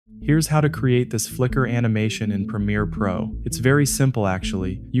Here's how to create this flicker animation in Premiere Pro. It's very simple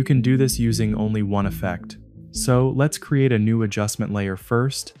actually. You can do this using only one effect. So let's create a new adjustment layer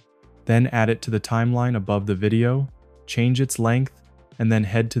first, then add it to the timeline above the video, change its length, and then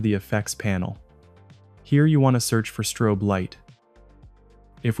head to the effects panel. Here you want to search for Strobe Light.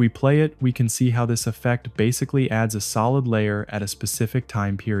 If we play it, we can see how this effect basically adds a solid layer at a specific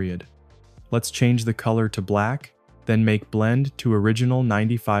time period. Let's change the color to black, then make blend to original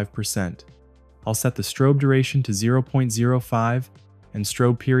 95%. I'll set the strobe duration to 0.05 and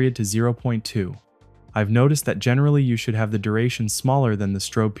strobe period to 0.2. I've noticed that generally you should have the duration smaller than the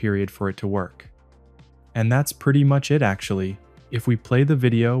strobe period for it to work. And that's pretty much it actually. If we play the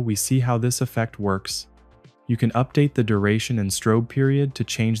video, we see how this effect works. You can update the duration and strobe period to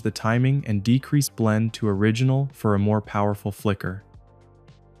change the timing and decrease blend to original for a more powerful flicker.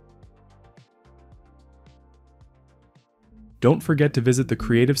 Don't forget to visit the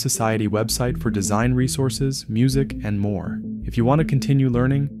Creative Society website for design resources, music, and more. If you want to continue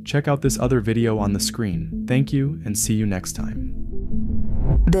learning, check out this other video on the screen. Thank you, and see you next time.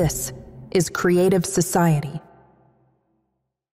 This is Creative Society.